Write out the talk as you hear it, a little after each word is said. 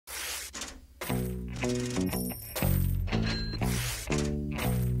Probably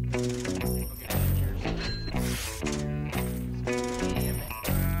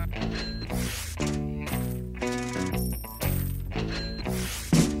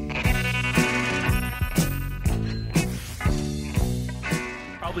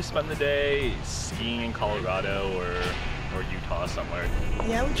spend the day skiing in Colorado or Utah somewhere.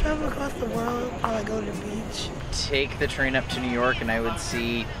 Yeah, I would travel across the world, probably go to the beach. Take the train up to New York and I would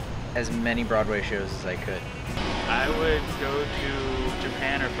see as many Broadway shows as I could. I would go to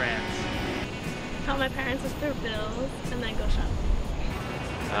Japan or France. Help my parents with their bills and then go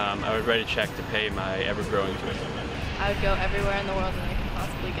shopping. I would write a check to pay my ever-growing tuition. I would go everywhere in the world that I could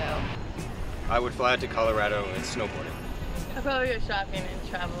possibly go. I would fly out to Colorado and snowboarding. I'd probably go shopping and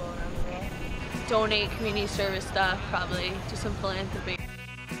travel around the world. Donate community service stuff, probably do some philanthropy.